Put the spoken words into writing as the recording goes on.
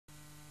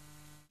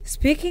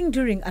Speaking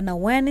during an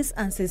awareness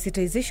and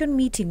sensitization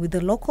meeting with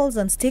the locals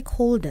and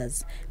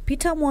stakeholders,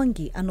 Peter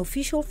Mwangi, an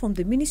official from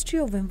the Ministry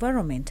of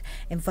Environment,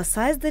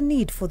 emphasized the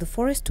need for the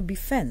forest to be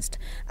fenced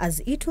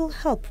as it will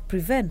help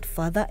prevent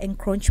further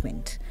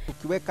encroachment.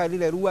 Tukiweka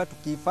lile rua,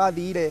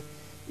 tukihifadhi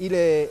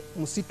ile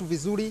msitu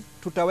vizuri,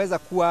 tutaweza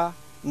kuwa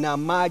na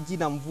maji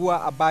na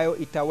mvua ambayo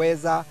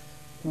itaweza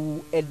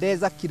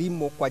kuendeleza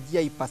kilimo kwa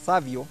njia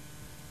ipasavyo,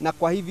 na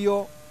kwa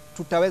hivyo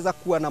tutaweza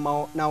kuwa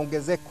na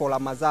ongezeko la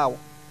mazao.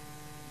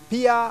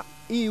 Pia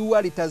hii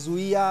ua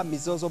litazuia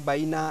mizozo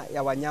baina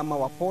ya wanyama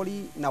wa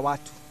pori na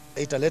watu.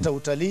 Italeta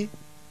utalii.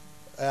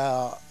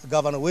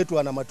 Governor wetu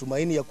ana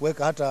matumaini ya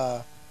kuweka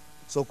hata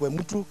sokwe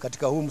mtu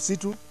katika huu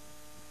msitu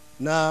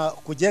na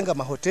kujenga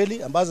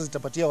mahoteli ambazo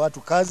zitapatia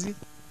watu kazi.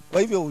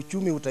 Kwa hivyo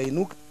uchumi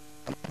utainuka,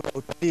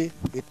 utalii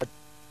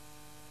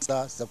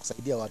za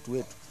kusaidia watu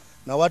wetu.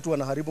 Na watu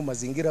wanaharibu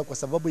mazingira kwa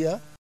sababu ya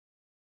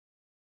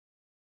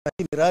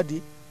hii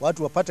miradi,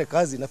 watu wapate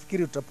kazi.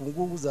 Nafikiri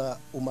tutapunguza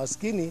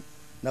umaskini,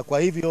 na kwa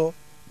hivyo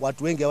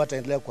watu wengi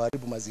hawataendelea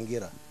kuharibu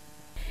mazingira.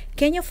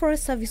 Kenya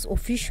Forest Service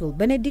official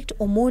Benedict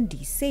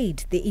Omondi said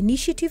the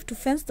initiative to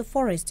fence the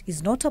forest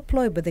is not a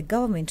ploy by the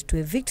government to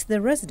evict the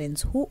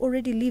residents who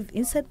already live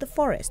inside the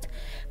forest,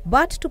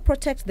 but to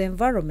protect the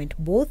environment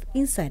both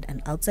inside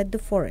and outside the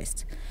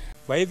forest.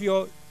 Kwa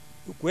hivyo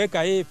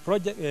kuweka hii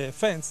project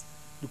fence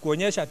ni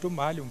kuonyesha tu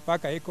mahali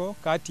mpaka iko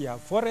kati ya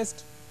forest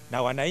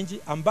na wananchi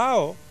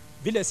ambao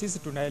vile sisi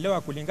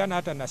tunaelewa kulingana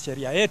hata na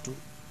sheria yetu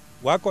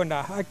wako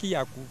na haki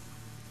ya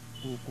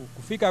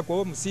kufika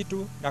kwa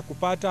msitu na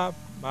kupata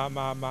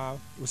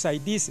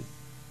usaidizi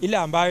ile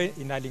ambayo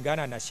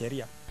inalingana na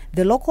sheria.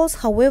 The locals,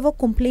 however,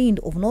 complained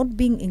of not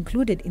being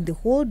included in the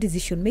whole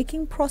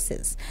decision-making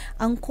process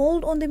and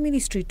called on the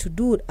ministry to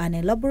do an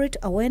elaborate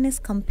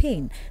awareness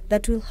campaign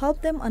that will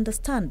help them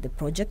understand the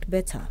project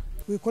better.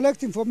 We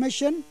collect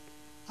information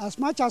as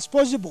much as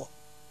possible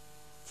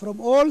from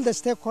all the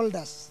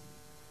stakeholders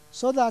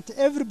so that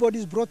everybody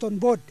is brought on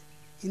board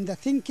in the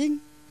thinking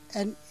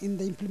and in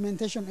the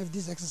implementation of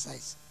this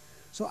exercise.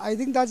 So I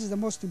think that is the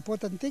most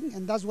important thing,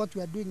 and that's what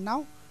we are doing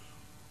now.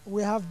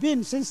 We have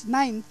been, since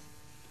 9th,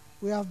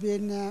 we have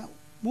been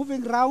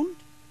moving around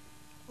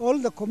all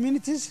the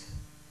communities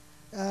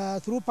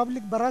through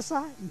public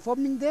barasa,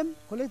 informing them,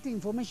 collecting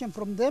information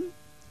from them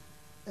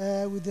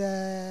with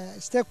the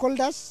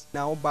stakeholders.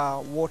 Naomba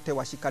wote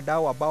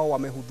washikadau ambao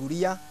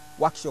wamehudhuria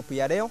workshop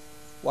ya leo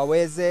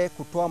waweze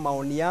kutoa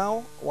maoni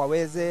yao,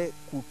 waweze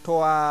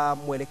kutoa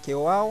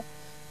mwelekeo wao,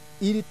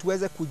 ili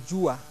tuweze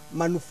kujua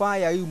manufaa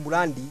ya hii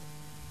mradi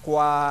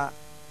kwa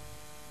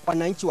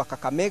wananchi wa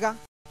Kakamega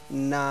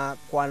na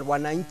kwa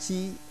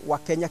wananchi wa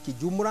Kenya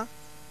kijumla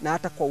na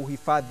hata kwa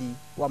uhifadhi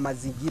wa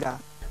mazingira.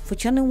 For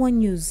Channel 1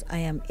 News,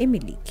 I am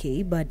Emily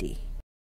K. Badi.